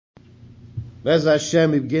Bez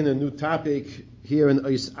Hashem, we begin a new topic here in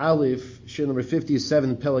Bais Aleph, Shir number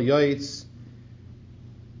 57, Pele Yoetz.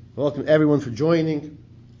 Welcome everyone for joining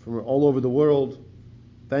from all over the world.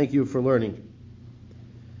 Thank you for learning.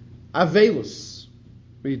 Avielus.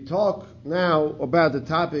 We talk now about the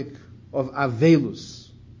topic of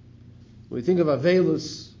Avielus. When we think of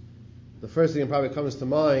Avielus, the first thing that probably comes to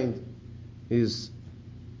mind is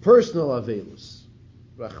personal Avielus.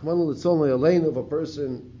 Rachmanu litzon le'aleinu, if a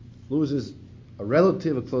person loses a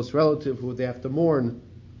relative, a close relative, who they have to mourn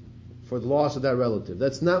for the loss of that relative.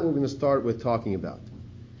 That's not what we're going to start with talking about.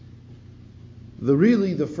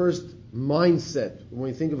 The first mindset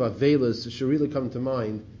when we think of Avielus should really come to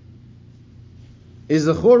mind is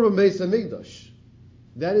the Churban Bais Hamikdash.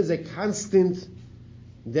 That is a constant,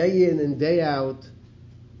 day in and day out,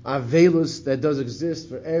 Avielus that does exist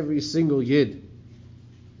for every single Yid.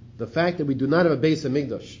 The fact that we do not have a Bais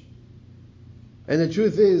Hamikdash. And the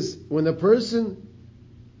truth is, when a person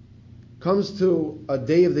comes to a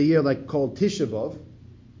day of the year like called Tisha B'Av,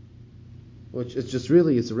 which is just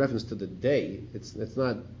really, it's a reference to the day. It's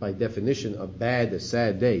not by definition a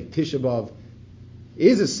sad day. Tisha B'Av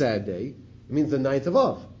is a sad day. It means the 9th of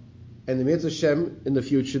Av. And the Mitzvah Hashem, in the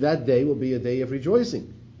future, that day will be a day of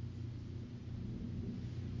rejoicing.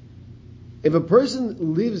 If a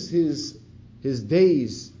person lives his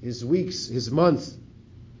days, his weeks, his months,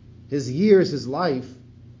 his years, his life,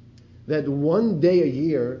 that one day a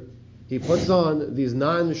year he puts on these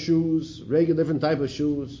non-shoes, regular different type of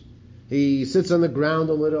shoes, he sits on the ground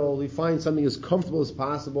a little, he finds something as comfortable as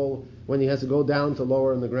possible when he has to go down to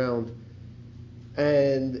lower on the ground,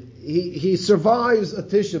 and he survives a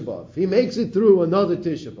Tisha B'Av. He makes it through another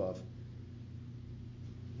Tisha B'Av.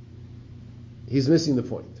 He's missing the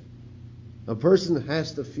point. A person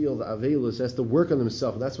has to feel the Avielus, has to work on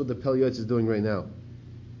himself. That's what the Pele Yoetz is doing right now.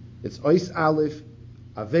 It's Bais Aleph,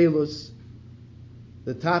 Avielus,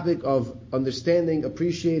 the topic of understanding,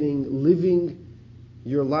 appreciating, living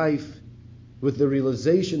your life with the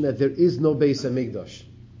realization that there is no Bais Hamikdash.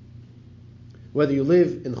 Whether you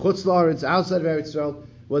live in Chutz La'aretz, outside of Eretz Yisrael,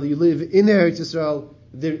 whether you live in Eretz Yisrael,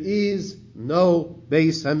 there is no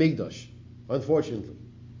Bais Hamikdash, unfortunately.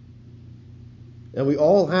 And we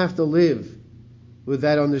all have to live with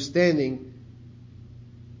that understanding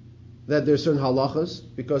that there's certain halachas,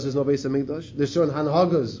 because there's no Bais Hamikdash. There's certain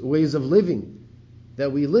hanhagas, ways of living,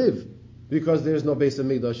 that we live, because there's no Bais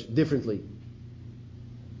Hamikdash, differently.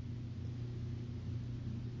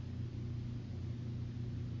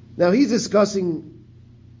 Now he's discussing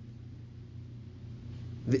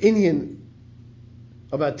the inyan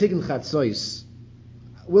about Tikkun Chatzos.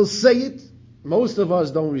 We'll say it. Most of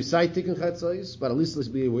us don't recite Tikkun Chatzos, but at least let's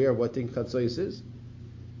be aware of what Tikkun Chatzos is.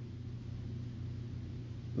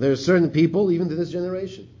 There are certain people, even to this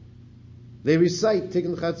generation, they recite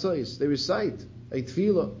Tikkun Chatzos, they recite a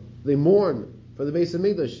tefillah, they mourn for the Bais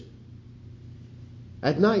Hamikdash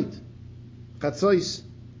at night. Chatzos.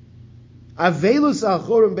 Avielus al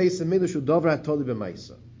Churban Bais Hamikdash u'davra toli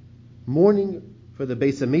b'maisa. Mourning for the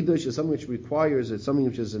Bais Hamikdash is something which requires, it's something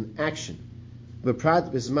which is an action. V'prat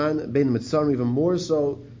b'zman ben mitzarim, even more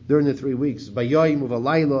so during the 3 weeks. Bayoyim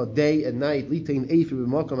u'valayla, day and night. Litein eifi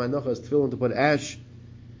b'makam anachas tefillin, to put ash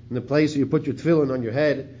in the place where you put your tefillin on your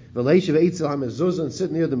head. V'leishav eitzel ha-mezuzah, and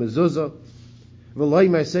sit near the mezuzah.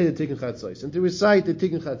 V'loyim I say the Tikkun Chatzos, and to recite the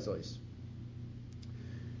Tikkun Chatzos.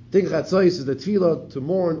 Tikkun Chatzos is the tefillah to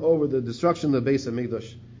mourn over the destruction of the Bais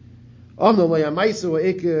Hamikdash. Amno lo yamaisu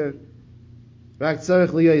ha'ikr rak tzarech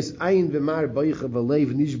liyos ayin v'mar b'yicha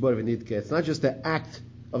v'leiv nishbar v'nitke. It's not just the act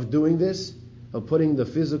of doing this, of putting the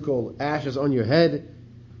physical ashes on your head,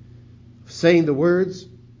 saying the words,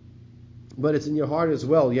 but it's in your heart as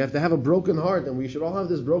well. You have to have a broken heart, and we should all have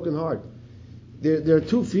this broken heart. There are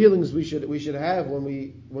two feelings we should have when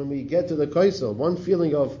we get to the Kaisel. One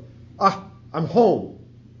feeling of, I'm home.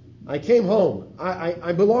 I came home.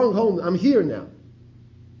 I belong home. I'm here now.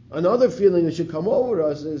 Another feeling that should come over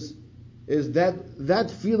us is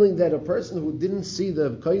that feeling that a person who didn't see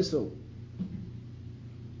the Kaisel,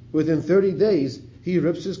 within 30 days, he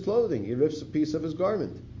rips his clothing. He rips a piece of his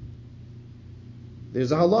garment.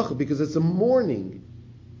 There's a halacha, because it's a mourning.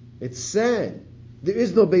 It's sad. There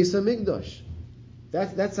is no Bais Hamikdash.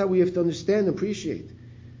 That's how we have to understand and appreciate.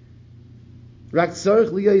 Rak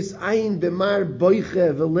tzarech liyos ayin b'mar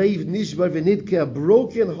boiche v'leiv nishbar v'nitke, a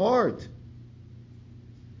broken heart.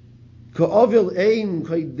 Ka'avil ein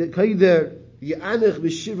kaider ya'anech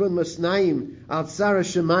b'shivron masnaim al tzara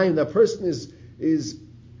shemayim. That person is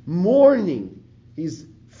mourning. He's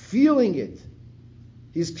feeling it.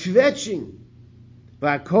 He's kvetching.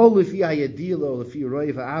 V'akol lefi hayadilo, lefi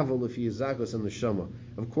roiv ha'avol, lefi yizakos and neshama.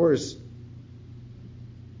 Of course,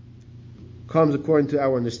 comes according to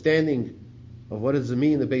our understanding of what does it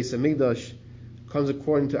mean, the Bais Hamikdash, comes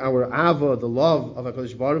according to our ava, the love of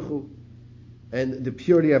HaKadosh Baruch Hu, and the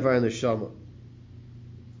purity of our neshama.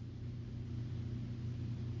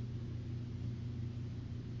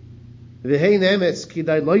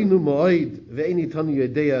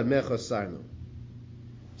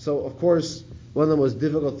 So, of course, one of the most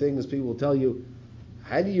difficult things people will tell you,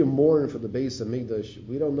 how do you mourn for the Bais Hamikdash?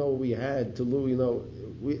 We don't know what we had to lose,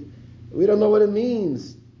 we don't know what it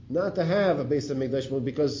means not to have a Bais Hamikdash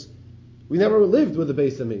because we never lived with the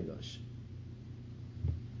Bais Hamikdash.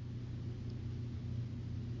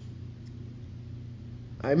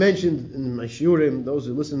 I mentioned in my shiurim, those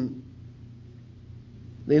who listen,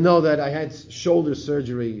 they know that I had shoulder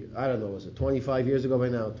surgery, I don't know, was it 25 years ago by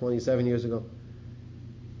now, 27 years ago?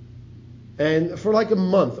 And for like a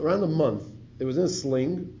month, around a month, it was in a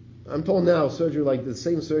sling. I'm told now, surgery, like the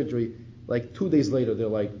same surgery, like 2 days later, they're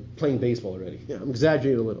like playing baseball already. Yeah, I'm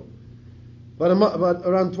exaggerating a little. But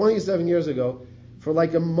around 27 years ago, for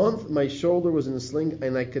like a month, my shoulder was in a sling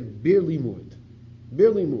and I could barely move it.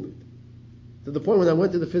 Barely move it. To the point when I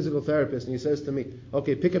went to the physical therapist and he says to me,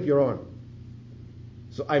 okay, pick up your arm.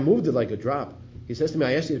 So I moved it like a drop. He says to me,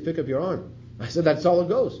 I asked you to pick up your arm. I said, that's all it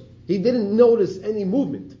goes. He didn't notice any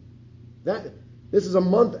movement. This is a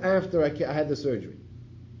month after I had the surgery.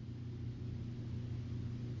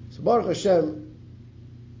 So Baruch Hashem,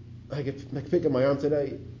 I can pick up my arm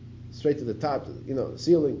today, straight to the top, the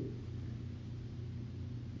ceiling.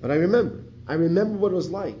 But I remember what it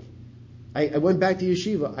was like. I went back to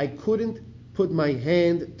yeshiva. I couldn't put my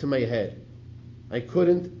hand to my head. I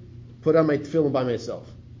couldn't put on my tefillin by myself.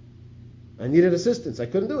 I needed assistance. I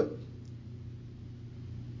couldn't do it.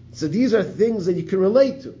 So these are things that you can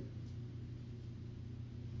relate to.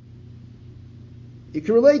 You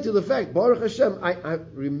can relate to the fact, Baruch Hashem, I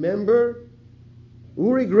remember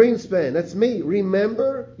Uri Greenspan, that's me.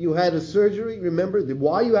 Remember you had a surgery? Remember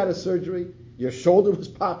why you had a surgery? Your shoulder was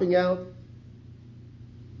popping out.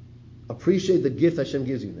 Appreciate the gift Hashem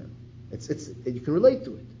gives you now. You can relate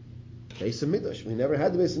to it. Bais Hamikdash. We never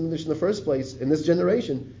had the Bais Hamikdash in the first place in this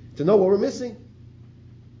generation to know what we're missing.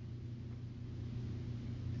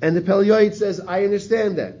 And the Pele Yoetz says, I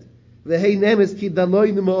understand that. V'hei nemes ki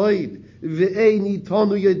daloynu ma'oid. V'eini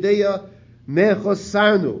tonu yedea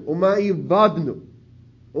mechosarnu u'ma ibadnu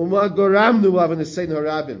u'ma goramnu avanesein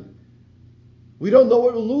harabim. We don't know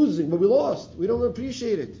what we're losing, what we lost. We don't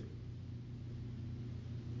appreciate it.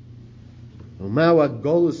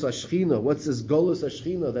 Golus Ashchina. What's this Golus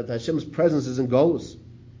Ashchina? That Hashem's presence is in Golus.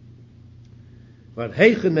 And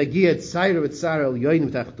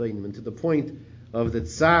to the point of the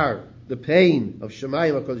tsar, the pain of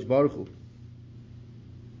Shemayim HaKadosh Baruch Hu.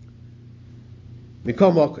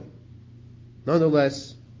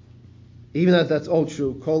 Nonetheless, even if that's all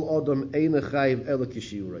true, Kol Adam Eina Chayiv Ela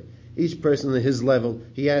Kishiurei. Each person at his level,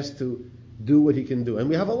 he has to do what he can do. And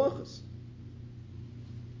we have halachas.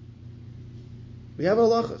 We have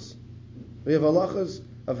halachas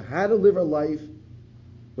of how to live our life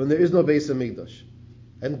when there is no Bais Hamikdash.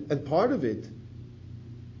 And part of it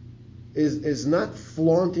is not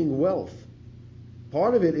flaunting wealth.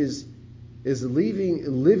 Part of it is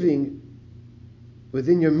living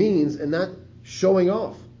within your means and not showing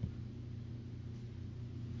off.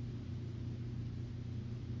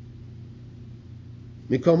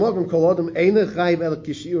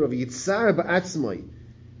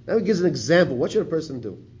 Now he gives an example. What should a person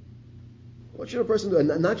do?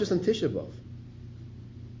 And not just on Tisha B'Av.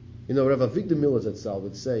 Rav Avigdor Miller Zatzal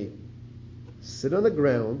would say, sit on the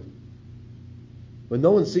ground when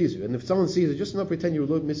no one sees you. And if someone sees you, just not pretend you're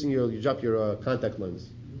missing your contact lens.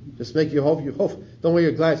 Just make your hope. Don't wear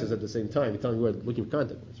your glasses at the same time. You're telling you we're looking for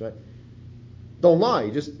contact lens, right? Don't lie.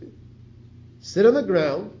 Just sit on the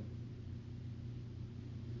ground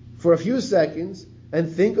for a few seconds and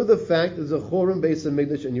think of the fact that there's a Chorim Bais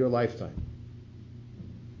Hamikdash in your lifetime.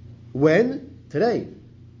 When? Today.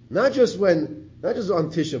 Not just on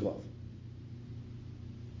Tisha B'Av.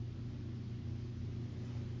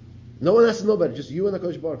 No one has to know about it, just you and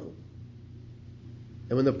HaKadosh Baruch Hu.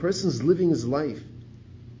 And when the person's living his life,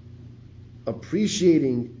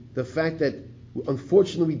 appreciating the fact that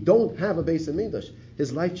unfortunately we don't have a Bais Hamikdash,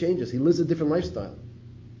 his life changes. He lives a different lifestyle.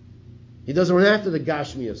 He doesn't run after the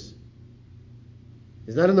Gashmias.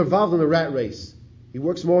 He's not involved in the rat race. He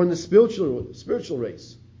works more in the spiritual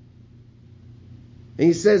race. And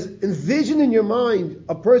he says, envision in your mind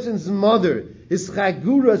a person's mother, his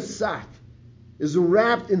chagura sack, is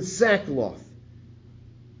wrapped in sackcloth,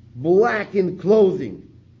 black in clothing,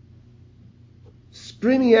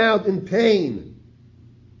 screaming out in pain,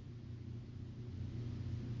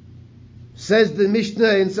 Says the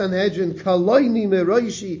Mishnah in Sanhedrin, Kaloini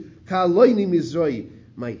meroishi, kaloini mizroi.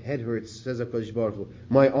 My head hurts, says HaKadosh Baruch Hu.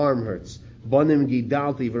 My arm hurts. Banim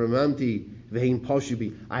gidalti v'ramamti v'heim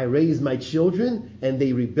poshubi. I raised my children and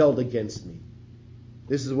they rebelled against me.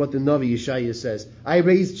 This is what the Navi Yeshaya says. I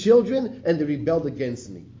raised children and they rebelled against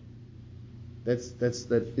me. That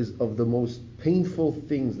is of the most painful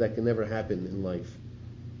things that can ever happen in life.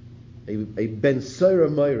 A Ben Sora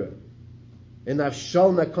Moira, an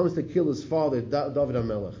Avshalom that comes to kill his father, David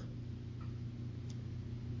HaMelech.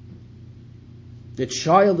 The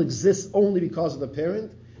child exists only because of the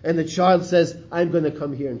parent, and the child says, I'm going to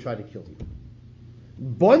come here and try to kill you.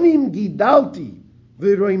 Bonim gidalti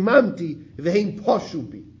v'roimamti v'heim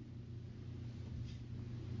poshubi.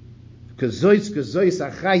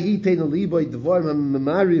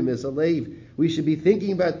 We should be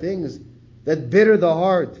thinking about things that bitter the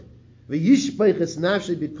heart.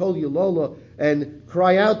 And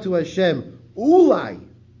cry out to Hashem. Ulai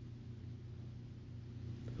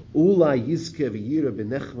yizke v'yira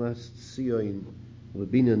b'nechmas tzion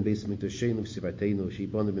l'binyan beis mikdashenu v'sivatenu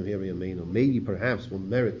sheibanu b'mheri yameinu. Maybe, perhaps, we'll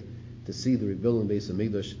merit to see the rebuilding Bais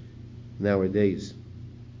Hamikdash nowadays.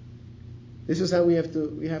 This is how we have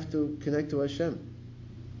to connect to Hashem.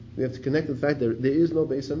 We have to connect to the fact that there is no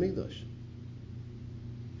Bais Hamikdash.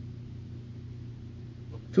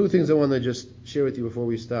 Two things I want to just share with you before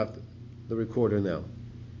we stop the recorder now.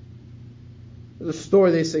 There's a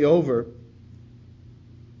story they say over.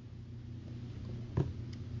 I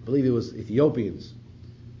believe it was Ethiopians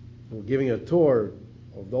who were giving a tour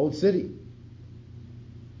of the old city.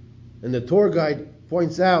 And the tour guide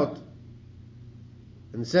points out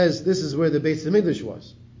and says, this is where the Bais Hamikdash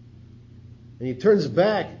was. And he turns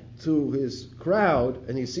back to his crowd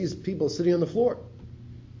and he sees people sitting on the floor.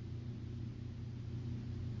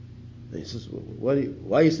 And he says, why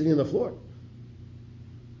are you sitting on the floor?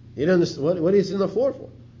 You don't understand. What are you sitting on the floor for?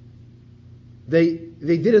 They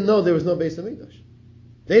didn't know there was no Bais Hamikdash.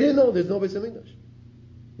 They didn't know there's no Bais Hamikdash.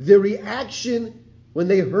 The reaction when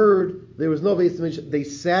they heard there was no Bais Hamikdash, they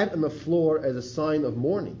sat on the floor as a sign of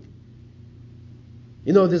mourning.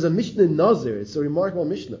 You know, there's a Mishnah in Nazir. It's a remarkable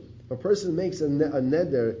Mishnah. If a person makes a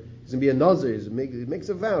neder, he's going to be a Nazir. He makes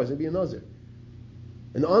a vow, he's going to be a Nazir.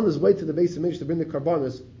 And on his way to the Bais Hamikdash to bring the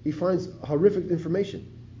karbanos, he finds horrific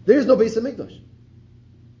information. There is no Bais Hamikdash.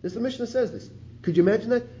 The Mishnah says this. Could you imagine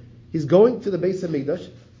that? He's going to the Bais Hamikdash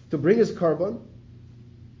to bring his karban,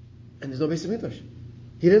 and there's no Bais Hamikdash.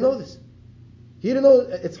 He didn't know this. He didn't know.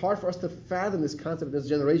 It's hard for us to fathom this concept in this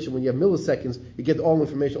generation. When you have milliseconds, you get all the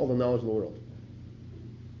information, all the knowledge in the world.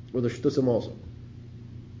 Or the shtusim also.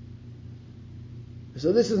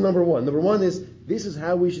 So this is number one. Number one is, this is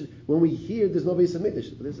how we should, when we hear there's no Bais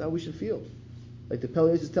Hamikdash, this is how we should feel. Like the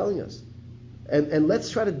Pele is telling us. And let's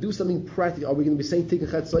try to do something practical. Are we going to be saying Tikkun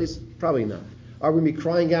Chatzos? Probably not. Are we going to be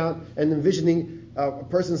crying out and envisioning a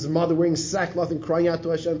person's mother wearing sackcloth and crying out to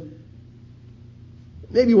Hashem?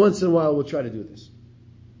 Maybe once in a while we'll try to do this.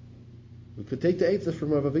 We could take the eitzah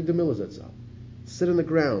from Rav Avigdor Miller Zatzal. Sit on the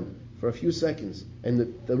ground for a few seconds.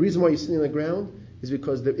 And the reason why you're sitting on the ground is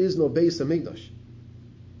because there is no Bais Hamikdash.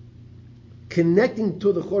 Connecting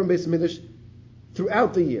to the Chorban Bais Hamikdash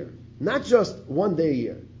throughout the year. Not just one day a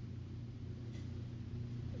year.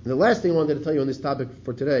 And the last thing I wanted to tell you on this topic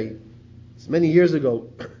for today is many years ago,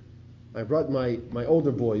 I brought my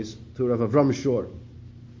older boys to Rav Avram Shor.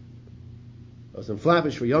 I was in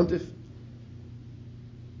Flatbush for Yontif,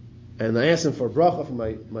 and I asked him for a bracha for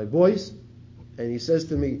my boys, and he says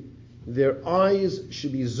to me, their eyes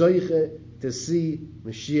should be zoiche to see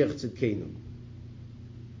Mashiach Tzidkenu.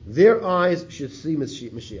 Their eyes should see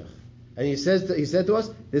Mashiach. And he said to us,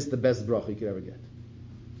 this is the best bracha you could ever get.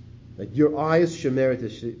 That your eyes should merit to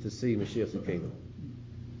see Mashiach Tzidkenu.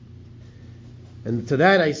 And to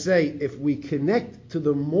that I say, if we connect to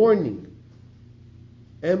the mourning,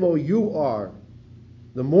 M-O-U-R,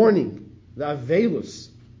 the mourning, the Avielus,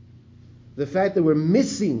 the fact that we're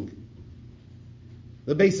missing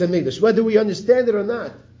the Bais Hamikdash, whether we understand it or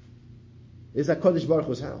not, is HaKadosh Baruch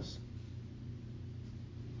Hu's house.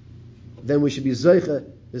 Then we should be Zoicha,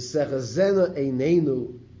 V'sechazena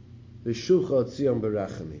Eineinu, V'shucha Tzion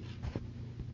Berachamim.